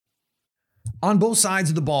On both sides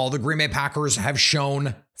of the ball, the Green Bay Packers have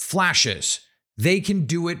shown flashes. They can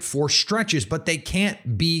do it for stretches, but they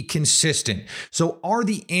can't be consistent. So are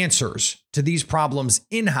the answers to these problems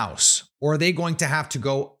in-house, or are they going to have to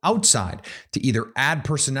go outside to either add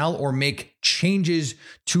personnel or make changes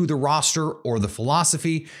to the roster or the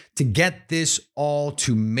philosophy to get this all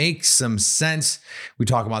to make some sense? We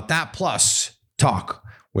talk about that, plus talk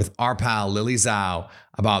with our pal Lily Zhao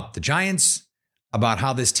about the Giants, about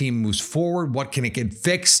how this team moves forward, what can it get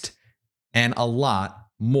fixed, and a lot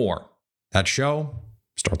more. That show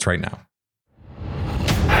starts right now.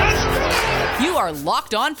 You are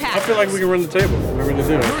Locked On Packers. I feel like we can run the table. We're going to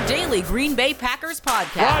do it. Your daily Green Bay Packers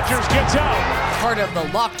podcast. Rodgers gets out. Part of the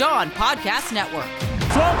Locked On Podcast Network.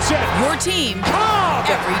 Floats it. Your team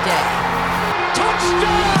every day.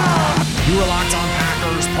 Touchdown! You are Locked On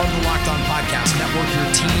Packers, part of the Locked On Podcast Network,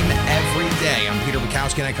 your team every day. I'm Peter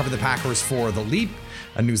Bukowski, and I cover the Packers for The Leap,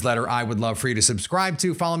 a newsletter I would love for you to subscribe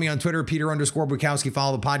to. Follow me on Twitter, Peter_Bukowski.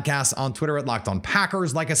 Follow the podcast on Twitter at Locked On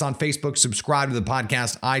Packers. Like us on Facebook. Subscribe to the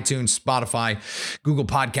podcast, iTunes, Spotify, Google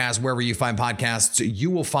Podcasts, wherever you find podcasts.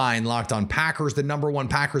 You will find Locked On Packers, the #1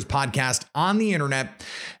 Packers podcast on the internet,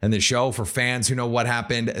 and the show for fans who know what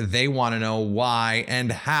happened. They want to know why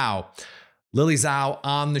and how. Lily Zhao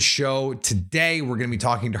on the show today. We're going to be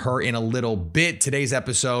talking to her in a little bit. Today's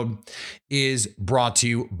episode is brought to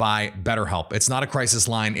you by BetterHelp. It's not a crisis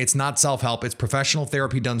line. It's not self-help. It's professional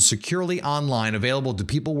therapy done securely online, available to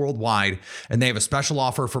people worldwide. And they have a special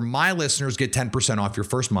offer for my listeners. Get 10% off your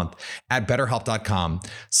first month at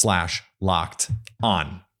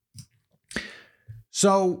BetterHelp.com/LockedOn.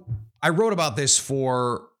 So I wrote about this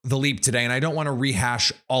for The Leap today, and I don't want to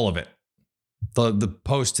rehash all of it. The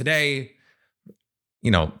post today, you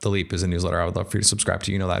know, The Leap is a newsletter I would love for you to subscribe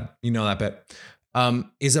to. You know that bit,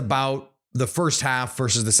 is about the first half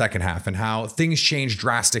versus the second half and how things changed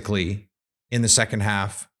drastically in the second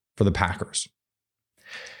half for the Packers.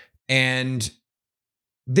 And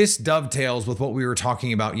this dovetails with what we were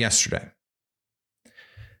talking about yesterday.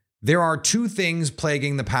 There are two things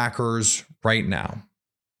plaguing the Packers right now.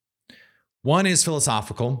 One is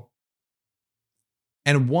philosophical,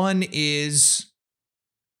 and one is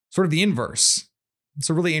sort of the inverse. It's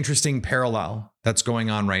a really interesting parallel that's going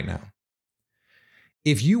on right now.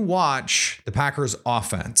 If you watch the Packers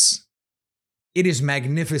offense, it is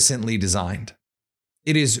magnificently designed.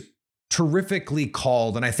 It is terrifically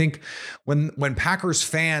called. And I think when Packers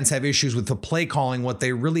fans have issues with the play calling, what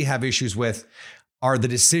they really have issues with are the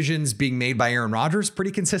decisions being made by Aaron Rodgers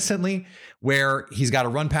pretty consistently, where he's got a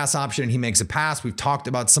run pass option and he makes a pass. We've talked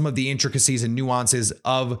about some of the intricacies and nuances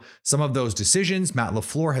of some of those decisions. Matt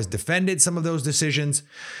LaFleur has defended some of those decisions,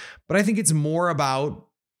 but I think it's more about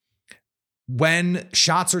when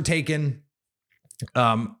shots are taken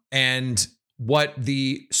and what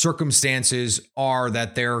the circumstances are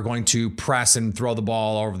that they're going to press and throw the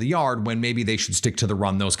ball all over the yard when maybe they should stick to the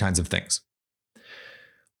run, those kinds of things.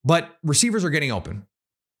 But receivers are getting open.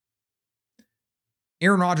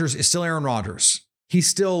 Aaron Rodgers is still Aaron Rodgers. He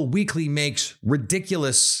still weekly makes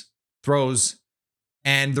ridiculous throws,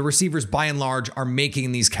 and the receivers, by and large, are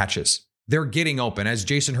making these catches. They're getting open. As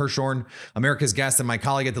Jason Hirschhorn, America's guest, and my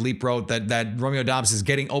colleague at The Leap wrote, that Romeo Doubs is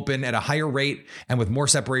getting open at a higher rate and with more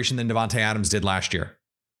separation than Davante Adams did last year.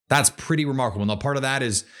 That's pretty remarkable. Now, part of that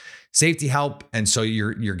is safety help, and so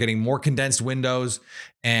you're getting more condensed windows,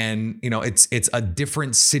 and it's a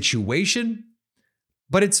different situation,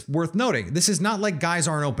 but it's worth noting this is not like guys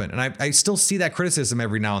aren't open, and I still see that criticism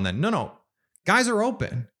every now and then. No, guys are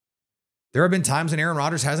open. There have been times when Aaron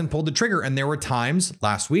Rodgers hasn't pulled the trigger, and there were times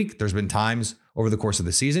last week, there's been times over the course of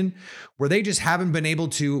the season where they just haven't been able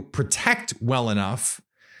to protect well enough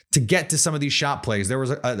to get to some of these shot plays. There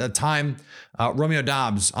was a time Romeo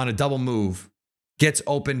Doubs on a double move gets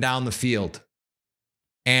open down the field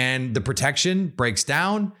and the protection breaks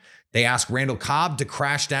down. They ask Randall Cobb to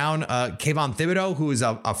crash down Kayvon Thibodeau, who is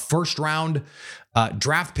a first round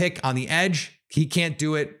draft pick on the edge. He can't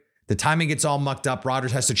do it. The timing gets all mucked up.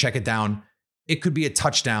 Rodgers has to check it down. It could be a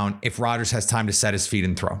touchdown if Rodgers has time to set his feet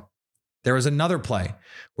and throw. There was another play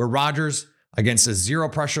where Rodgers, against a zero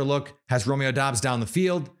pressure look, has Romeo Doubs down the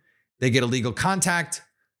field. They get illegal contact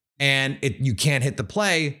and you can't hit the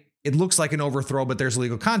play. It looks like an overthrow, but there's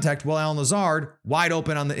illegal contact. Well, Allen Lazard wide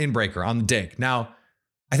open on the inbreaker, on the dig. Now,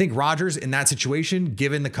 I think Rodgers in that situation,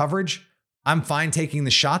 given the coverage, I'm fine taking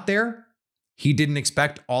the shot there. He didn't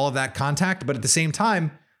expect all of that contact, but at the same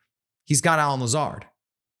time, he's got Allen Lazard.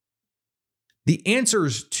 The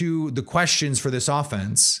answers to the questions for this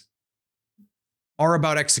offense are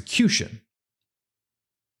about execution,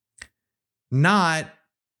 not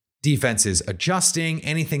defenses adjusting,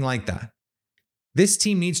 anything like that. This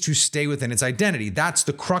team needs to stay within its identity. That's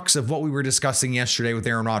the crux of what we were discussing yesterday with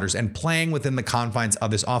Aaron Rodgers and playing within the confines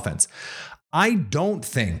of this offense. I don't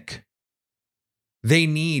think they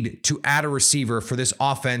need to add a receiver for this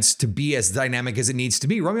offense to be as dynamic as it needs to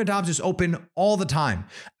be. Romeo Doubs is open all the time.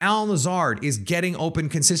 Allen Lazard is getting open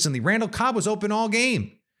consistently. Randall Cobb was open all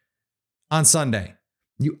game on Sunday.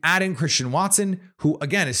 You add in Christian Watson, who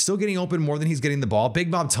again is still getting open more than he's getting the ball.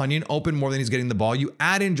 Big Bob Tonyan open more than he's getting the ball. You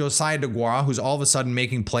add in Josiah DeGuara, who's all of a sudden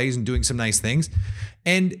making plays and doing some nice things.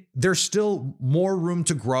 And there's still more room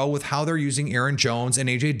to grow with how they're using Aaron Jones and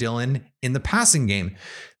AJ Dillon in the passing game.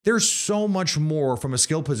 There's so much more from a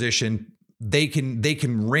skill position they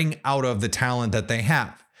can wring out of the talent that they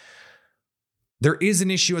have. There is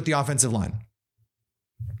an issue at the offensive line.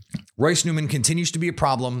 Royce Newman continues to be a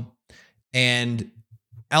problem, and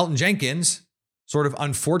Elgton Jenkins, sort of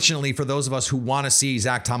unfortunately for those of us who want to see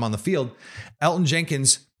Zach Tom on the field, Elgton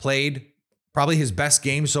Jenkins played probably his best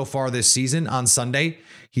game so far this season on Sunday.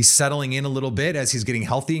 He's settling in a little bit as he's getting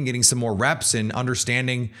healthy and getting some more reps and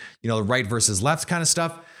understanding, the right versus left kind of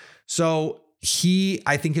stuff. So he,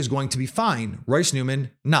 I think, is going to be fine. Royce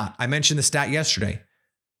Newman, not. I mentioned the stat yesterday.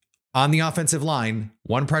 On the offensive line,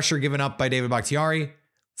 1 pressure given up by David Bakhtiari,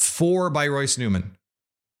 4 by Royce Newman,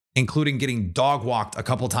 including getting dog walked a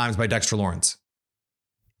couple times by Dexter Lawrence.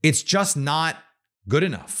 It's just not good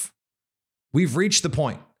enough. We've reached the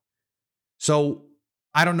point. So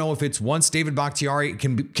I don't know if it's once David Bakhtiari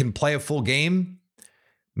can play a full game,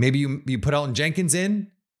 maybe you put Elgton Jenkins in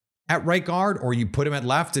at right guard, or you put him at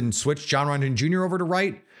left and switch John Rondon Jr. over to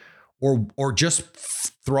right, or just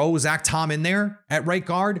throw Zach Tom in there at right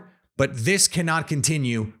guard. But this cannot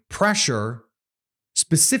continue. Pressure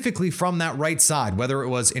specifically from that right side, whether it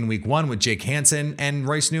was in week 1 with Jake Hansen and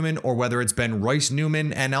Royce Newman, or whether it's been Royce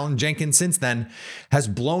Newman and Elgton Jenkins since then, has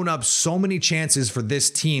blown up so many chances for this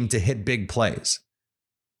team to hit big plays.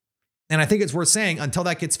 And I think it's worth saying, until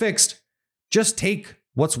that gets fixed, just take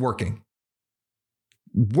what's working.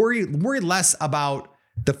 Worry less about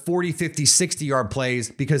the 40, 50, 60-yard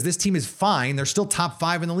plays, because this team is fine. They're still top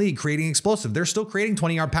 5 in the league creating explosive. They're still creating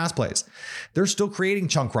 20-yard pass plays. They're still creating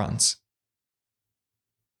chunk runs.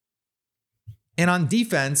 And on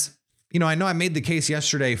defense, I know I made the case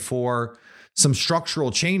yesterday for some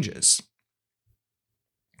structural changes.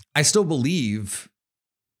 I still believe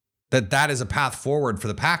that is a path forward for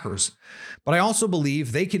the Packers, but I also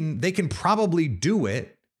believe they can probably do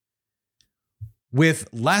it with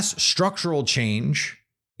less structural change,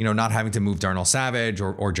 not having to move Darnell Savage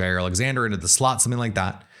or Jair Alexander into the slot, something like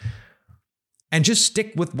that, and just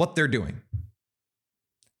stick with what they're doing.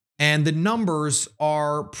 And the numbers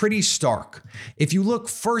are pretty stark. If you look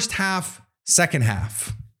first half, second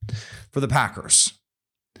half for the Packers,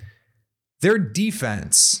 their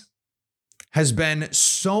defense has been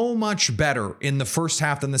so much better in the first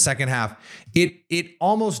half than the second half. It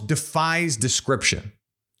almost defies description.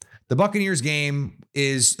 The Buccaneers game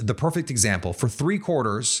is the perfect example. For 3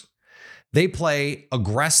 quarters, they play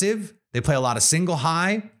aggressive. They play a lot of single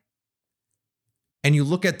high. And you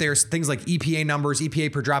look at their things like EPA numbers,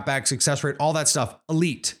 EPA per dropback, success rate, all that stuff,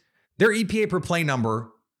 elite. Their EPA per play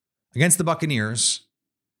number against the Buccaneers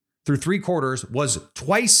through 3 quarters was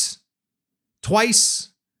twice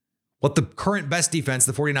what the current best defense,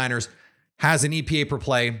 the 49ers, has an EPA per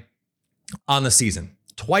play on the season.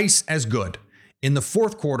 Twice as good. In the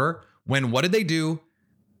fourth quarter, when what did they do?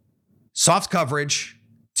 Soft coverage,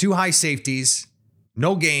 2 high safeties,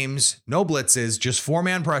 no games, no blitzes, just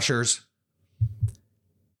 4-man pressures.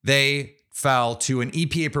 They fell to an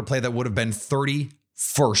EPA per play that would have been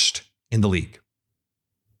 31st in the league.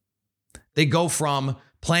 They go from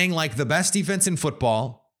playing like the best defense in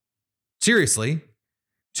football, seriously,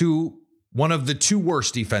 to one of the 2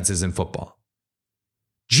 worst defenses in football.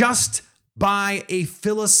 Just by a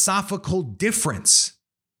philosophical difference.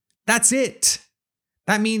 That's it.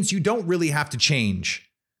 That means you don't really have to change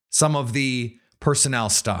some of the personnel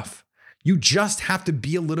stuff. You just have to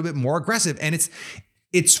be a little bit more aggressive. And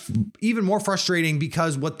it's even more frustrating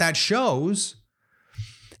because what that shows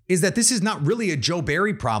is that this is not really a Joe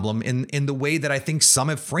Barry problem in the way that I think some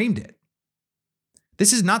have framed it.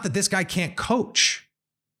 This is not that this guy can't coach.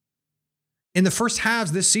 In the first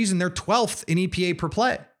halves this season, they're 12th in EPA per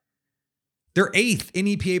play. They're 8th in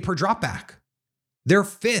EPA per dropback. They're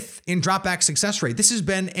 5th in dropback success rate. This has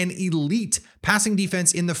been an elite passing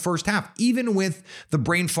defense in the first half, even with the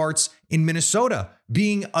brain farts in Minnesota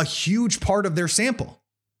being a huge part of their sample.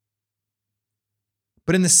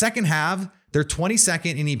 But in the second half, they're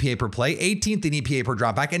 22nd in EPA per play, 18th in EPA per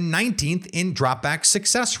dropback, and 19th in dropback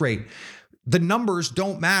success rate. The numbers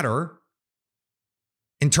don't matter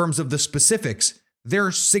in terms of the specifics.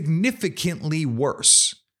 they're significantly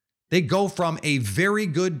worse. They go from a very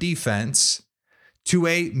good defense to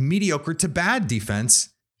a mediocre to bad defense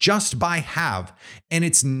just by half. And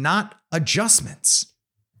it's not adjustments.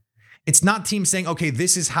 It's not teams saying, okay,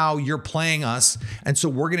 this is how you're playing us, and so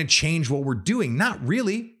we're going to change what we're doing. Not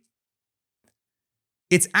really.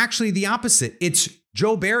 It's actually the opposite. It's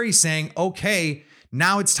Joe Barry saying, okay,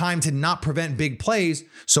 now it's time to not prevent big plays.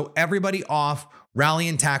 So everybody off, rally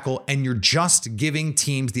and tackle, and you're just giving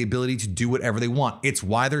teams the ability to do whatever they want. It's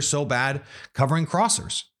why they're so bad covering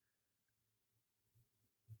crossers.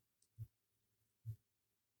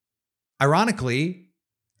 Ironically,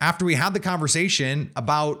 after we had the conversation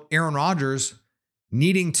about Aaron Rodgers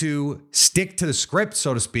needing to stick to the script,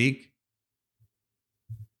 so to speak,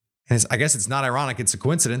 and I guess it's not ironic, it's a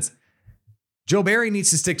coincidence, Joe Barry needs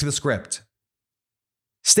to stick to the script.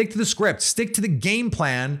 Stick to the script, stick to the game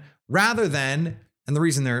plan rather than, and the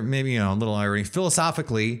reason they're maybe, a little irony,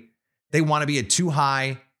 philosophically, they want to be a too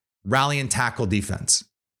high rally and tackle defense.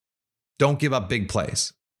 Don't give up big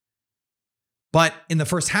plays. But in the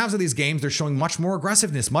first halves of these games, they're showing much more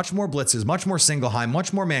aggressiveness, much more blitzes, much more single high,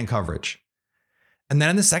 much more man coverage. And then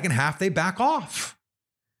in the second half, they back off.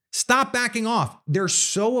 Stop backing off. They're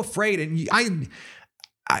so afraid. And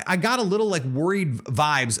I got a little worried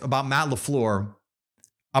vibes about Matt LaFleur,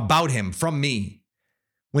 about him from me,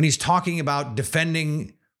 when he's talking about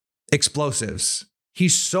defending explosives.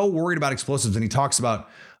 He's so worried about explosives, and he talks about,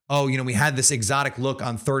 we had this exotic look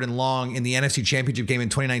on 3rd and long in the NFC Championship game in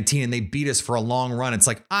 2019, and they beat us for a long run. It's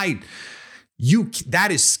like, that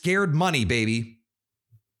is scared money, baby.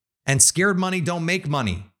 And scared money don't make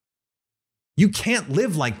money. You can't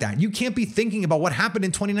live like that. You can't be thinking about what happened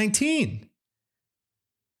in 2019.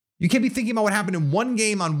 You can't be thinking about what happened in one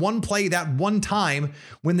game on one play that one time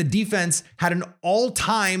when the defense had an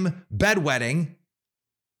all-time bedwetting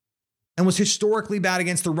and was historically bad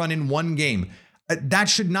against the run in one game. That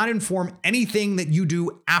should not inform anything that you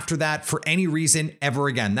do after that for any reason ever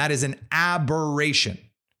again. That is an aberration.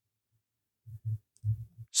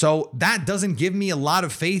 So that doesn't give me a lot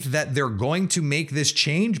of faith that they're going to make this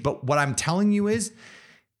change. But what I'm telling you is,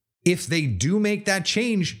 if they do make that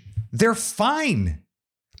change, they're fine.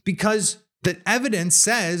 Because the evidence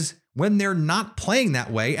says when they're not playing that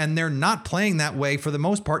way, and they're not playing that way for the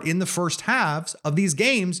most part in the first halves of these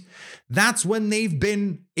games, that's when they've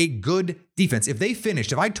been a good defense.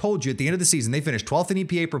 If I told you at the end of the season, they finished 12th in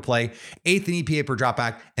EPA per play, 8th in EPA per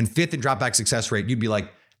dropback, and 5th in dropback success rate, you'd be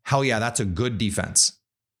like, hell yeah, that's a good defense.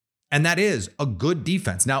 And that is a good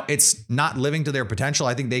defense. Now, it's not living to their potential.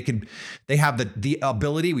 I think they have the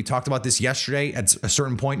ability. We talked about this yesterday. At a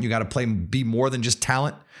certain point, you got to be more than just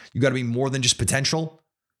talent. You got to be more than just potential.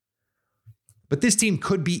 But this team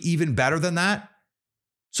could be even better than that.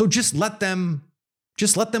 So just let them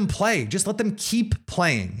play. Just let them keep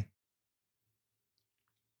playing.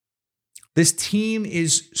 This team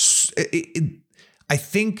is, I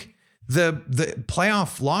think the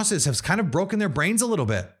playoff losses have kind of broken their brains a little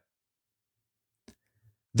bit.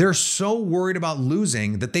 They're so worried about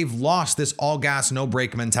losing that they've lost this all gas, no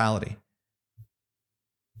break mentality.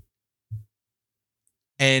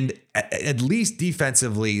 And at least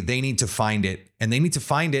defensively, they need to find it. And they need to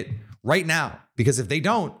find it right now. Because if they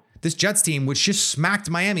don't, this Jets team, which just smacked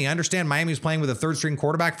Miami, I understand Miami was playing with a 3rd string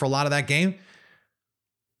quarterback for a lot of that game.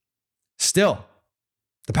 Still,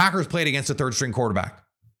 the Packers played against a 3rd string quarterback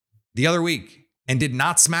the other week and did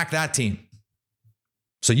not smack that team.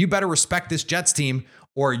 So you better respect this Jets team,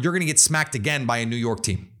 or you're going to get smacked again by a New York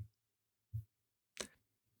team.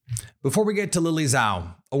 Before we get to Lily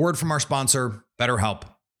Zhao, a word from our sponsor, BetterHelp.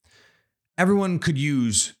 Everyone could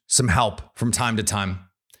use some help from time to time.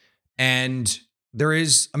 And there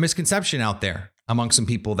is a misconception out there among some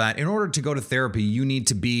people that in order to go to therapy, you need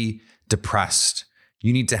to be depressed.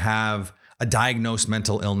 You need to have a diagnosed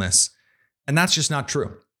mental illness. And that's just not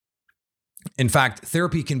true. In fact,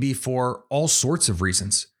 therapy can be for all sorts of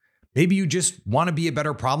reasons. Maybe you just want to be a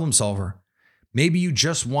better problem solver. Maybe you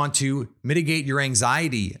just want to mitigate your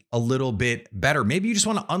anxiety a little bit better. Maybe you just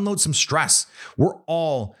want to unload some stress. We're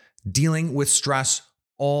all dealing with stress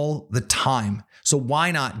all the time. So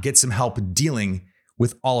why not get some help dealing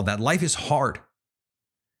with all of that? Life is hard.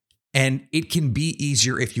 And it can be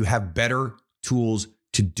easier if you have better tools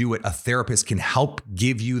to do it. A therapist can help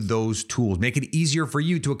give you those tools, make it easier for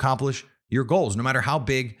you to accomplish your goals, no matter how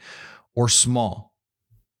big or small.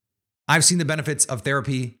 I've seen the benefits of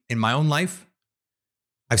therapy in my own life.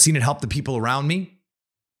 I've seen it help the people around me.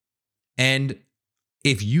 And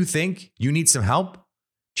if you think you need some help,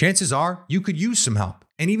 chances are you could use some help.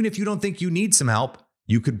 And even if you don't think you need some help,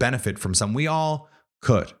 you could benefit from some. We all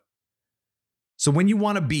could. So when you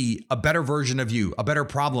want to be a better version of you, a better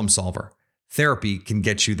problem solver, therapy can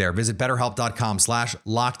get you there. Visit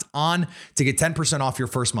BetterHelp.com/locked-on to get 10% off your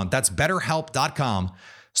first month. That's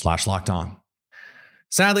BetterHelp.com/locked-on.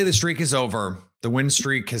 Sadly, the streak is over. The win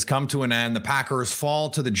streak has come to an end. The Packers fall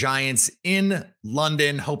to the Giants in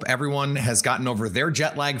London. Hope everyone has gotten over their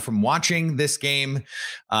jet lag from watching this game.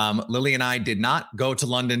 Lily and I did not go to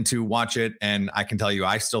London to watch it. And I can tell you,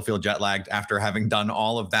 I still feel jet lagged after having done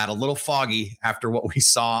all of that. A little foggy after what we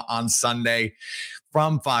saw on Sunday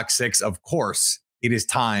from Fox 6. Of course, it is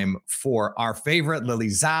time for our favorite Lily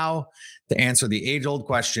Zhao to answer the age-old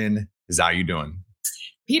question, Zhao, you doing?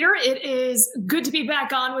 Peter, it is good to be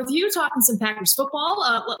back on with you talking some Packers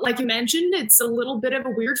football. Like you mentioned, it's a little bit of a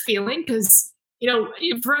weird feeling because,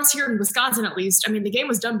 for us here in Wisconsin, at least, I mean, the game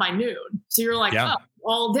was done by noon. So you're like,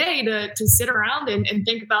 all day to sit around and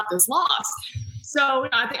think about this loss. So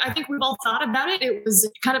I think we've all thought about it. It was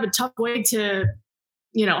kind of a tough way to,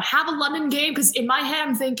 have a London game because in my head,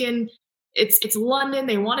 I'm thinking it's London.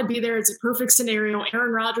 They want to be there. It's a perfect scenario.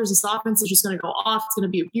 Aaron Rodgers, this offense is just going to go off. It's going to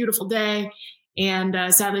be a beautiful day. And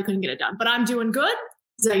sadly, couldn't get it done. But I'm doing good.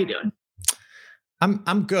 How you doing?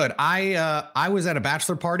 I'm good. I was at a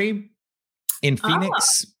bachelor party in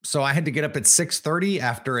Phoenix, so I had to get up at 6:30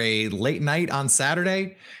 after a late night on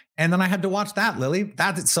Saturday, and then I had to watch that. Lily,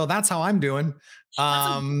 that's how I'm doing.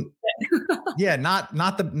 Yeah,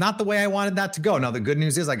 not the way I wanted that to go. Now the good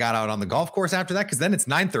news is I got out on the golf course after that because then it's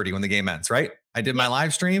 9:30 when the game ends. Right? I did my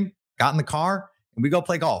live stream, got in the car. And we go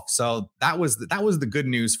play golf. So that was the good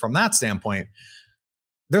news from that standpoint.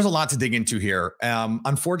 There's a lot to dig into here.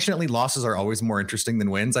 Unfortunately, losses are always more interesting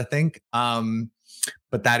than wins, I think.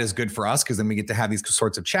 But that is good for us because then we get to have these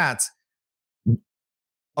sorts of chats.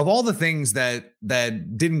 Of all the things that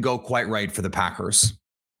didn't go quite right for the Packers,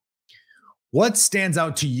 what stands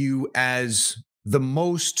out to you as the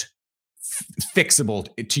most fixable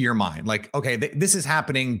to your mind? Like, okay, this is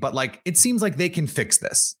happening, but like it seems like they can fix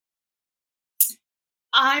this.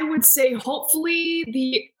 I would say hopefully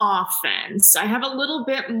the offense. I have a little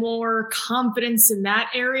bit more confidence in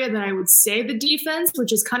that area than I would say the defense,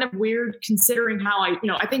 which is kind of weird considering how I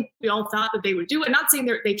think we all thought that they would do it. Not saying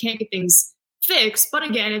they can't get things fixed, but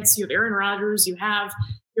again, it's you have Aaron Rodgers, you have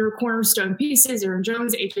your cornerstone pieces, Aaron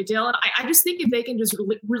Jones, AJ Dillon. I just think if they can just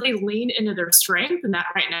really lean into their strength, and that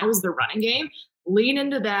right now is the running game, lean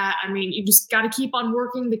into that. I mean, you just got to keep on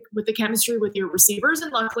working with the chemistry with your receivers.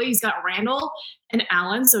 And luckily he's got Randall and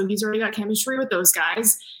Allen. So he's already got chemistry with those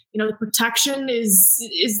guys. The protection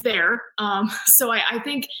is there. So I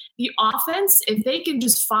think the offense, if they can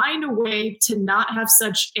just find a way to not have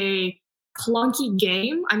such a clunky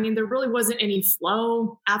game. I mean, there really wasn't any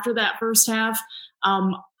flow after that first half.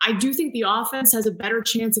 I do think the offense has a better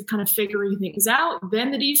chance of kind of figuring things out than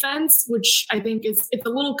the defense, which I think it's a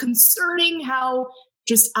little concerning how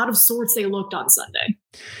just out of sorts they looked on Sunday.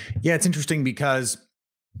 Yeah, it's interesting because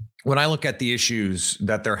when I look at the issues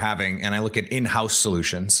that they're having and I look at in-house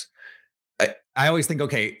solutions, I always think,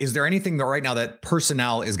 okay, is there anything that right now that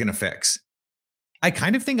personnel is going to fix? I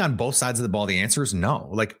kind of think on both sides of the ball, the answer is no.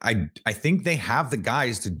 Like, I think they have the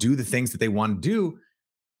guys to do the things that they want to do.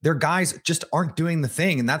 Their guys just aren't doing the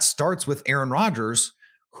thing. And that starts with Aaron Rodgers,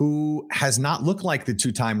 who has not looked like the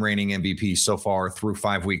two-time reigning MVP so far through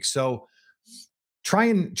 5 weeks. So try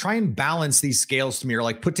and balance these scales to me, or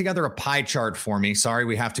like put together a pie chart for me. Sorry,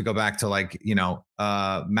 we have to go back to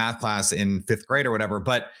math class in 5th grade or whatever,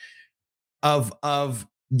 but of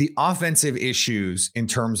the offensive issues in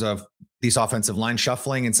terms of these offensive line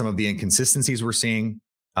shuffling and some of the inconsistencies we're seeing,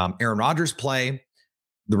 Aaron Rodgers play,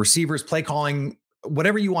 the receivers play calling,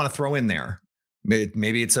 whatever you want to throw in there.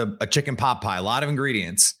 Maybe it's a chicken pot pie, a lot of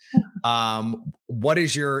ingredients. What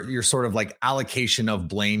is your sort of like allocation of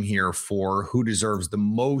blame here for who deserves the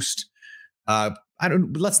most?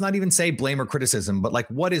 Let's not even say blame or criticism, but like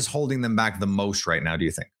what is holding them back the most right now, do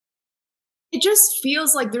you think? It just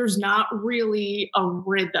feels like there's not really a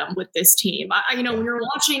rhythm with this team. When you're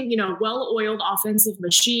watching, well-oiled offensive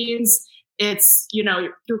machines, it's,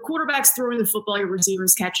 your quarterback's throwing the football, your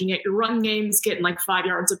receivers catching it, your run game's getting like 5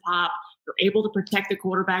 yards a pop. You're able to protect the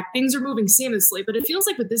quarterback. Things are moving seamlessly, but it feels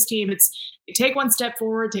like with this team, they take one step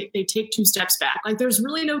forward, they take 2 steps back. Like there's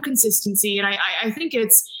really no consistency. And I think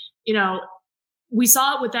it's, we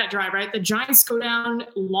saw it with that drive, right? The Giants go down,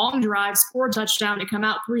 long drive, score a touchdown. They come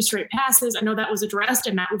out 3 straight passes. I know that was addressed,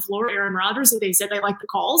 and Matt LaFleur, Aaron Rodgers, they said they like the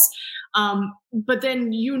calls. But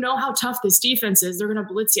then how tough this defense is. They're going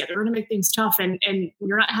to blitz you. They're going to make things tough. And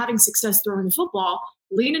you're not having success throwing the football.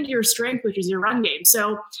 Lean into your strength, which is your run game.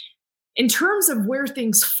 So in terms of where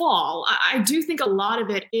things fall, I do think a lot of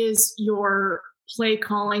it is your play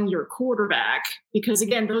calling your quarterback, because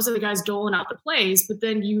again, those are the guys doling out the plays, but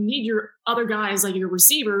then you need your other guys like your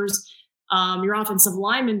receivers, your offensive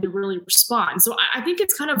linemen to really respond. So I think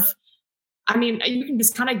it's kind of, I mean, you can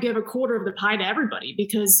just kind of give a quarter of the pie to everybody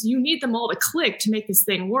because you need them all to click to make this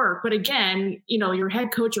thing work. But again, you know, your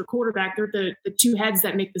head coach or quarterback, they're the two heads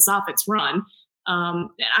that make this offense run.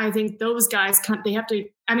 I think those guys, they have to,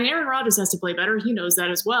 I mean, Aaron Rodgers has to play better. He knows that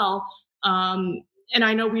as well. And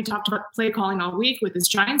I know we talked about play calling all week with this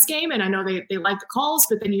Giants game, and I know they like the calls,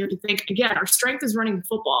 but then you have to think, again, our strength is running the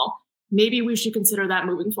football. Maybe we should consider that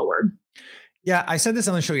moving forward. Yeah, I said this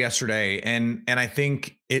on the show yesterday, and I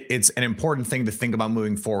think it's an important thing to think about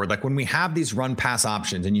moving forward. Like when we have these run pass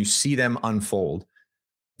options and you see them unfold,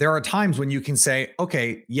 there are times when you can say,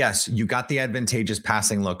 okay, yes, you got the advantageous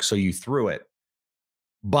passing look, so you threw it.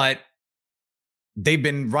 But they've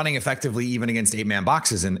been running effectively even against 8-man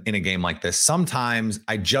boxes in a game like this. Sometimes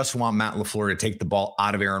I just want Matt LaFleur to take the ball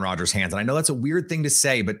out of Aaron Rodgers' hands. And I know that's a weird thing to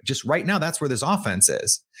say, but just right now, that's where this offense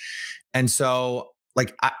is. And so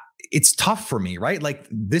like, it's tough for me, right? Like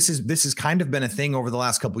this has kind of been a thing over the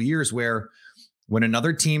last couple of years where when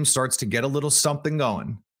another team starts to get a little something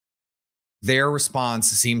going, their response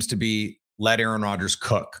seems to be let Aaron Rodgers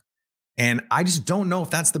cook. And I just don't know if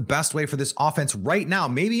that's the best way for this offense right now.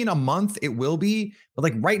 Maybe in a month it will be, but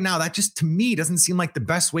like right now, that just to me doesn't seem like the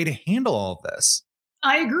best way to handle all of this.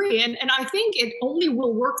 I agree. And I think it only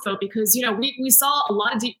will work though, because, you know, we saw a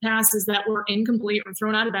lot of deep passes that were incomplete or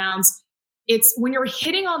thrown out of bounds. It's when you're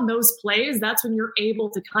hitting on those plays, that's when you're able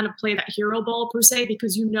to kind of play that hero ball per se,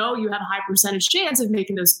 because you know you have a high percentage chance of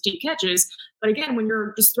making those deep catches. But again, when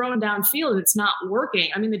you're just throwing downfield and it's not working,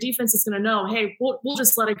 I mean, the defense is going to know, hey, we'll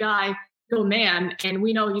just let a guy go man, and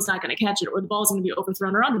we know he's not going to catch it, or the ball's going to be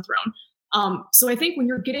overthrown or underthrown. So I think when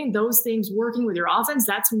you're getting those things working with your offense,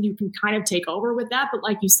 that's when you can kind of take over with that. But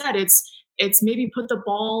like you said, it's maybe put the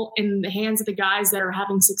ball in the hands of the guys that are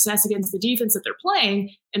having success against the defense that they're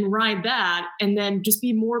playing and ride that, and then just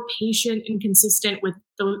be more patient and consistent with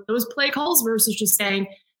those play calls versus just saying,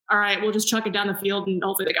 all right, we'll just chuck it down the field and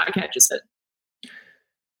hopefully the guy catches it.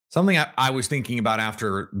 Something I was thinking about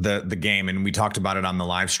after the game, and we talked about it on the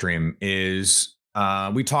live stream, is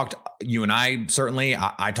we talked, you and I, certainly,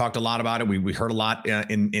 I talked a lot about it. We heard a lot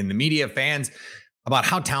in the media, fans, about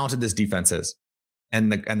how talented this defense is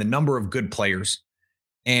and the number of good players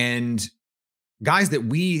and guys that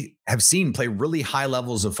we have seen play really high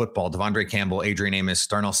levels of football. Devondre Campbell, Adrian Amos,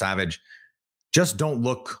 Darnell Savage just don't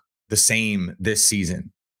look the same this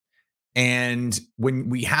season. And when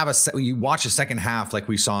we have you watch a second half like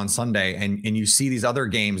we saw on Sunday, and you see these other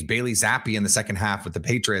games, Bailey Zappi in the second half with the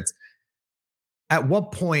Patriots, at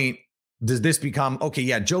what point does this become, okay,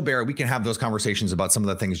 yeah, Joe Barry, we can have those conversations about some of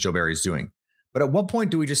the things Joe Barry is doing. But at what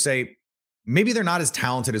point do we just say, maybe they're not as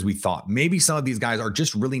talented as we thought. Maybe some of these guys are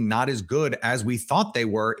just really not as good as we thought they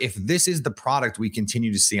were, if this is the product we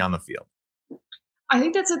continue to see on the field. I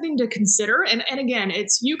think that's something to consider. And again,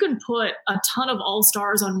 you can put a ton of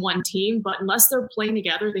all-stars on one team, but unless they're playing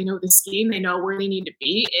together, they know the scheme, they know where they need to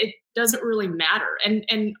be, it doesn't really matter.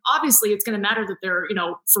 And obviously it's going to matter that they're, you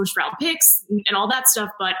know, first round picks and all that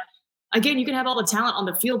stuff. But again, you can have all the talent on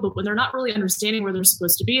the field, but when they're not really understanding where they're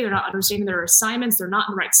supposed to be, they're not understanding their assignments, they're not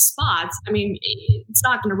in the right spots, I mean, it's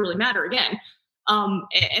not going to really matter again.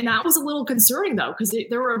 And that was a little concerning though, because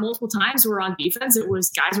there were multiple times where on defense, it was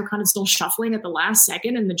guys were kind of still shuffling at the last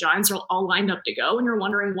second and the Giants are all lined up to go. And you're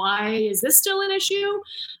wondering, why is this still an issue?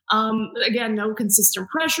 Again, no consistent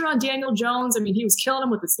pressure on Daniel Jones. I mean, he was killing him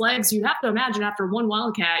with his legs. You have to imagine after one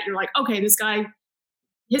Wildcat, you're like, okay, this guy,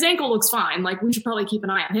 his ankle looks fine. Like, we should probably keep an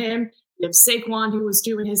eye on him. You have Saquon, who was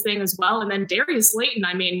doing his thing as well. And then Darius Slayton,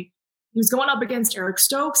 I mean, he was going up against Eric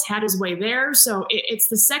Stokes, had his way there. So it's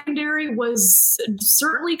the secondary was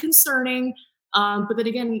certainly concerning. But then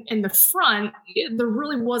again, in the front, there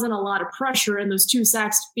really wasn't a lot of pressure, and those 2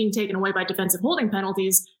 sacks being taken away by defensive holding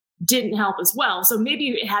penalties didn't help as well. So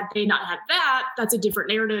maybe had they not had that, that's a different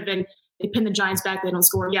narrative, and they pin the Giants back, they don't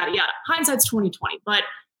score, yada, yada. Hindsight's 20/20. But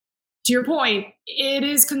to your point, it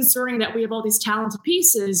is concerning that we have all these talented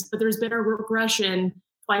pieces, but there's been a regression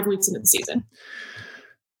 5 weeks into the season.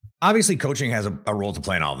 Obviously, coaching has a role to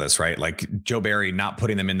play in all this, right? Like Joe Barry not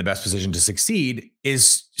putting them in the best position to succeed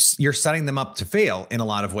is you're setting them up to fail in a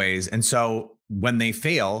lot of ways. And so when they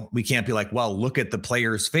fail, we can't be like, well, look at the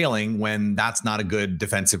players failing, when that's not a good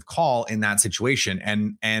defensive call in that situation.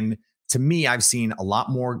 And to me, I've seen a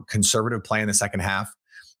lot more conservative play in the second half.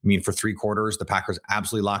 I mean, for 3 quarters, the Packers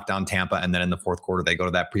absolutely locked down Tampa. And then in the fourth quarter, they go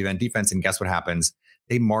to that prevent defense. And guess what happens?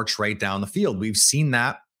 They march right down the field. We've seen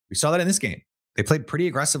that. We saw that in this game. They played pretty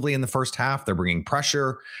aggressively in the first half. They're bringing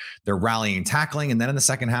pressure. They're rallying, tackling. And then in the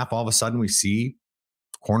second half, all of a sudden we see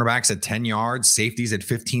cornerbacks at 10 yards, safeties at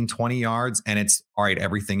 15, 20 yards, and it's all right,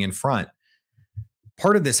 everything in front.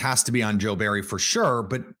 Part of this has to be on Joe Barry for sure,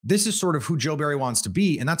 but this is sort of who Joe Barry wants to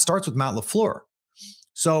be, and that starts with Matt LaFleur.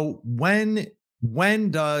 So when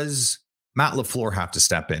does Matt LaFleur have to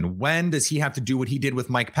step in? When does he have to do what he did with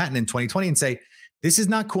Mike Patton in 2020 and say, this is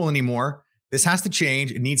not cool anymore. This has to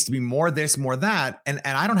change. It needs to be more this, more that. And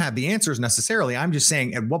I don't have the answers necessarily. I'm just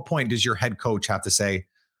saying, at what point does your head coach have to say,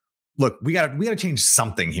 look, we got to change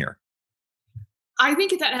something here? I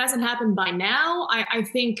think if that hasn't happened by now, I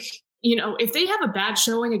think, if they have a bad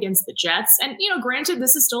showing against the Jets, and, granted,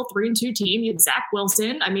 this is still a 3-2 team. You have Zach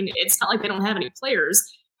Wilson. I mean, it's not like they don't have any players.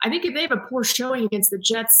 I think if they have a poor showing against the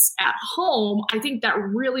Jets at home, I think that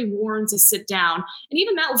really warrants a sit down. And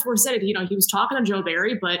even Matt LaFleur said it, he was talking to Joe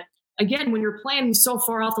Barry, but again, when you're playing so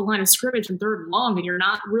far off the line of scrimmage from 3rd and long, and you're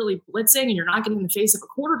not really blitzing and you're not getting in the face of a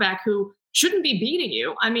quarterback who shouldn't be beating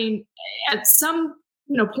you. I mean, at some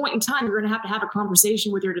point in time, you're going to have a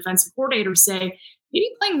conversation with your defensive coordinator, say, maybe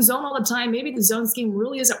playing zone all the time, maybe the zone scheme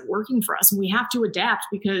really isn't working for us, and we have to adapt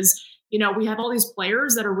because we have all these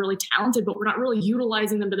players that are really talented, but we're not really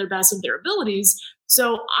utilizing them to the best of their abilities.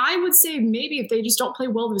 So I would say maybe if they just don't play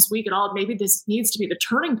well this week at all, maybe this needs to be the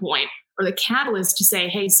turning point or the catalyst to say,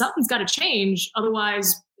 hey, something's got to change.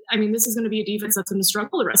 Otherwise, this is going to be a defense that's going to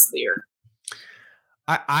struggle the rest of the year.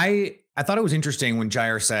 I thought it was interesting when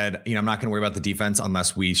Jair said, I'm not going to worry about the defense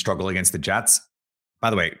unless we struggle against the Jets. By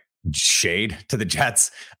the way, shade to the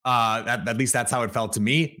Jets. At least that's how it felt to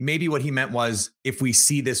me. Maybe what he meant was if we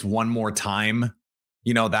see this one more time,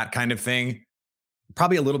 that kind of thing.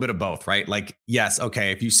 Probably a little bit of both, right? Like, yes,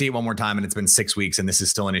 okay, if you see it one more time and it's been 6 weeks and this is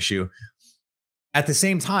still an issue. At the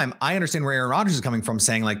same time, I understand where Aaron Rodgers is coming from,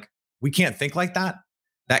 saying like, we can't think like that.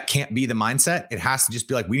 That can't be the mindset. It has to just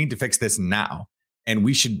be like, we need to fix this now. And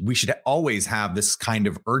we should always have this kind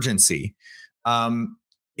of urgency.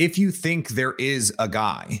 If you think there is a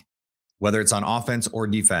guy, whether it's on offense or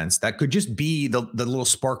defense, that could just be the little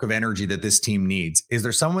spark of energy that this team needs, is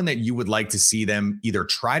there someone that you would like to see them either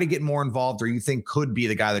try to get more involved, or you think could be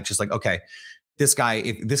the guy that's just like, okay,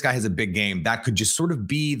 if this guy has a big game, that could just sort of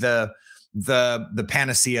be the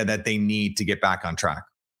panacea that they need to get back on track?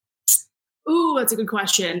 Ooh, that's a good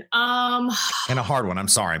question. And a hard one. I'm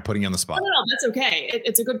sorry, I'm putting you on the spot. No, that's okay.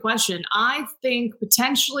 It's a good question. I think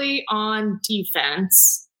potentially on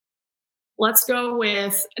defense, let's go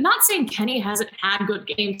with, not saying Kenny hasn't had good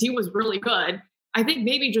games. He was really good. I think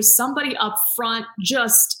maybe just somebody up front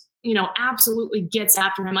just, absolutely gets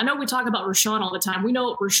after him. I know we talk about Rashawn all the time. We know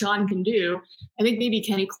what Rashawn can do. I think maybe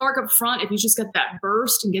Kenny Clark up front, if he's just got that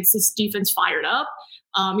burst and gets this defense fired up,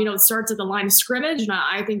 it starts at the line of scrimmage. And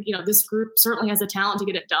I think, this group certainly has the talent to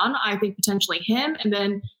get it done. I think potentially him. And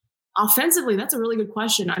then offensively, that's a really good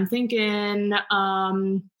question. I'm thinking,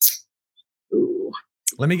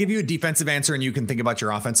 let me give you a defensive answer and you can think about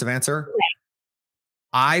your offensive answer. Okay.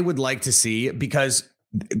 I would like to see, because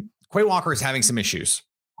Quay Walker is having some issues.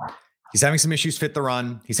 He's having some issues fit the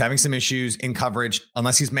run. He's having some issues in coverage,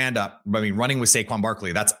 unless he's manned up. I mean, running with Saquon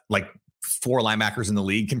Barkley, that's like 4 linebackers in the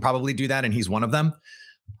league can probably do that, and he's one of them.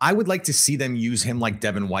 I would like to see them use him like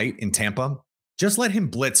Devin White in Tampa. Just let him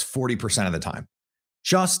blitz 40% of the time.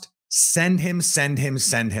 Just send him.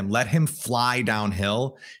 Let him fly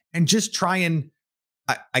downhill and just try and,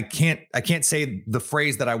 I can't say the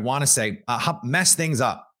phrase that I want to say, mess things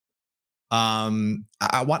up.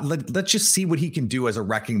 Let's just see what he can do as a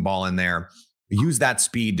wrecking ball in there. Use that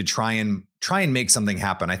speed to try and make something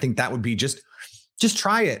happen. I think that would be just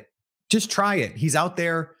try it. Just try it. He's out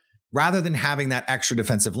there, rather than having that extra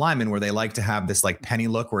defensive lineman where they like to have this like penny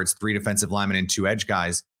look where it's 3 defensive linemen and 2 edge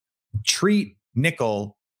guys. Treat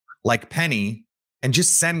nickel like penny and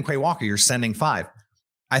just send Quay Walker. You're sending 5.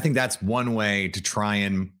 I think that's one way to try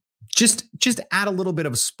and just add a little bit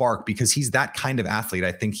of a spark, because he's that kind of athlete.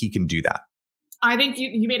 I think he can do that. I think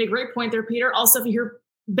you made a great point there, Peter. Also, if you hear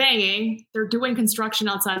banging, they're doing construction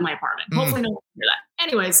outside of my apartment. Hopefully no one can hear that.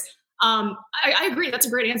 Anyways, I agree. That's a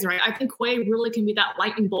great answer. Right? I think Quay really can be that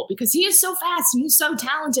lightning bolt because he is so fast and he's so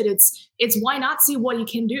talented. It's why not see what he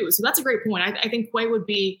can do? So that's a great point. I think Quay would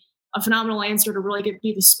be a phenomenal answer to really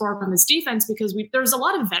be the spark on this defense, because there's a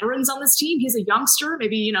lot of veterans on this team. He's a youngster.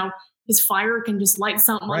 Maybe, his fire can just light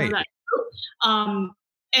something under that group.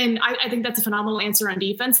 And I think that's a phenomenal answer on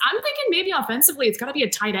defense. I'm thinking maybe offensively, it's got to be a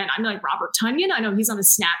tight end. I'm like Robert Tonyan. I know he's on a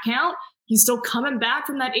snap count. He's still coming back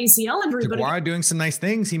from that ACL injury. DeGuara doing some nice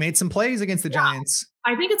things. He made some plays against the Giants.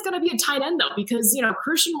 I think it's going to be a tight end, though, because,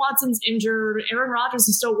 Christian Watson's injured. Aaron Rodgers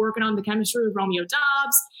is still working on the chemistry with Romeo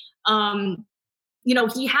Doubs.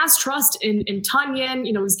 He has trust in Tonyan.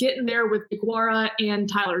 He's getting there with DeGuara and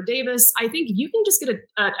Tyler Davis. I think you can just get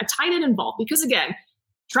a tight end involved because, again,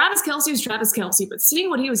 Travis Kelce is Travis Kelce, but seeing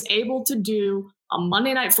what he was able to do on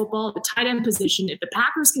Monday Night Football, the tight end position, if the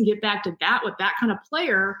Packers can get back to that with that kind of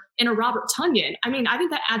player in a Robert Tonyan, I mean, I think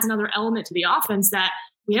that adds another element to the offense that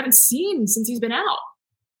we haven't seen since he's been out.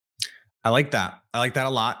 I like that. I like that a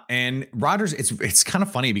lot. And Rodgers, it's kind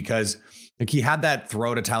of funny because like he had that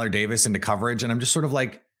throw to Tyler Davis into coverage, and I'm just sort of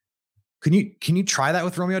like, can you try that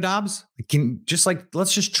with Romeo Doubs?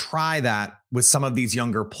 Let's just try that with some of these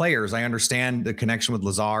younger players. I understand the connection with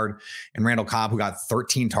Lazard and Randall Cobb, who got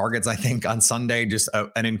 13 targets, I think, on Sunday. Just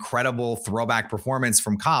an incredible throwback performance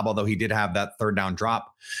from Cobb, although he did have that third down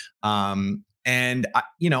drop. I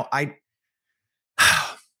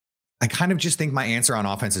kind of just think my answer on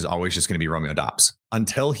offense is always just going to be Romeo Doubs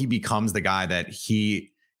until he becomes the guy that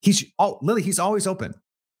he's always open.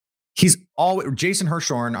 Jason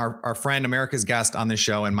Hirschhorn, our friend, America's guest on this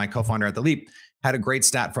show, and my co-founder at The Leap, had a great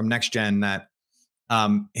stat from Next Gen that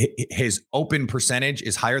his open percentage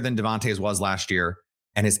is higher than Devontae's was last year,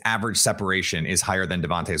 and his average separation is higher than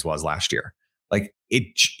Devontae's was last year.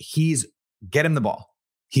 Get him the ball.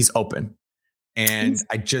 He's open. And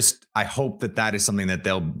I hope that is something that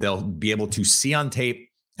they'll be able to see on tape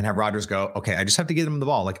and have Rodgers go, okay, I just have to give him the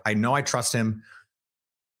ball. Like, I know I trust him.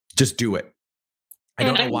 Just do it. I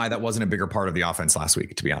don't know why that wasn't a bigger part of the offense last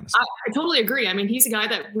week, to be honest. I totally agree. I mean, he's a guy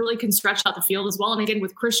that really can stretch out the field as well. And again,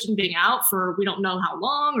 with Christian being out for we don't know how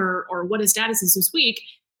long or what his status is this week,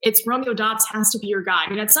 it's Romeo Doubs has to be your guy. I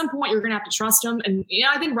mean, at some point, you're going to have to trust him. And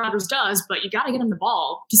I think Rodgers does, but you got to get him the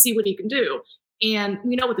ball to see what he can do. And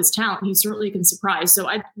we know with his talent, he certainly can surprise. So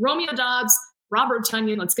Romeo Doubs, Robert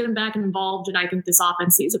Tonyan, let's get him back involved. And I think this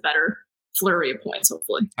offense sees a better flurry of points,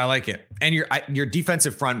 hopefully. I like it. And your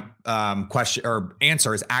defensive front question or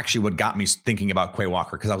answer is actually what got me thinking about Quay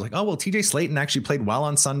Walker, because I was like, oh, well, TJ Slayton actually played well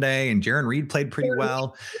on Sunday and Jaron Reed played pretty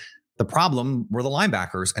well. The problem were the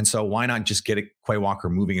linebackers. And so why not just get Quay Walker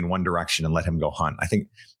moving in one direction and let him go hunt? I think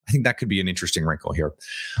that could be an interesting wrinkle here.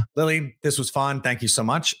 Lily, this was fun. Thank you so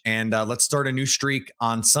much. And let's start a new streak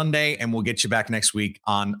on Sunday, and we'll get you back next week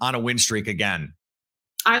on a win streak again.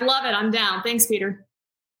 I love it. I'm down. Thanks, Peter.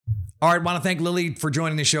 All right, want to thank Lily for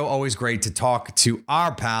joining the show. Always great to talk to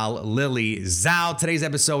our pal, Lily Zhao. Today's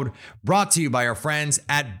episode brought to you by our friends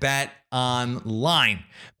at BetOnline.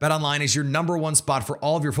 BetOnline is your number one spot for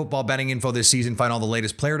all of your football betting info this season. Find all the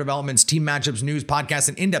latest player developments, team matchups, news, podcasts,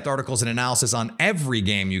 and in-depth articles and analysis on every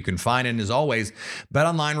game you can find. And as always,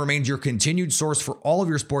 BetOnline remains your continued source for all of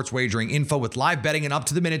your sports wagering info with live betting and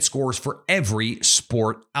up-to-the-minute scores for every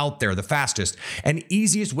sport out there. The fastest and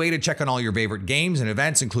easiest way to check on all your favorite games and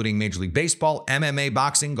events, including Major League Baseball, MMA,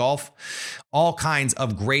 boxing, golf, all kinds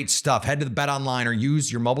of great stuff. Head to the BetOnline or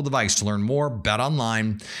use your mobile device to learn more.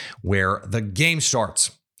 BetOnline, where the game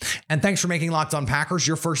starts. And thanks for making Locked On Packers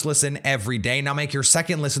your first listen every day. Now make your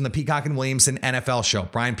second listen the Peacock and Williamson NFL Show.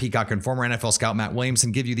 Brian Peacock and former NFL scout Matt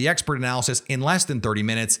Williamson give you the expert analysis in less than 30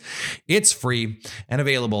 minutes. It's free and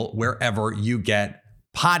available wherever you get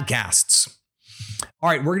podcasts. All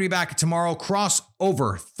right, we're going to be back tomorrow.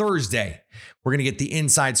 Crossover Thursday. We're going to get the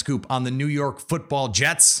inside scoop on the New York Football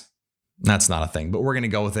Jets. That's not a thing, but we're going to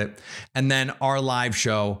go with it. And then our live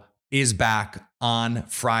show is back on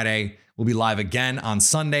Friday. We'll be live again on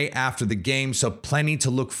Sunday after the game, so plenty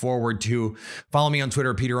to look forward to. Follow me on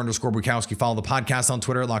Twitter, Peter_Bukowski. Follow the podcast on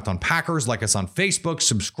Twitter, Locked On Packers. Like us on Facebook.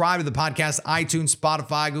 Subscribe to the podcast, iTunes,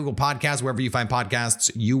 Spotify, Google Podcasts, wherever you find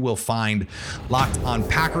podcasts, you will find Locked On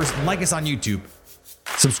Packers. Like us on YouTube.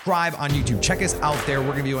 Subscribe on YouTube. Check us out there. We're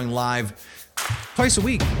going to be going live twice a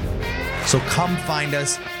week. So come find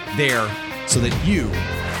us there so that you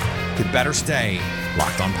could better stay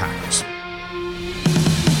Locked On Packers.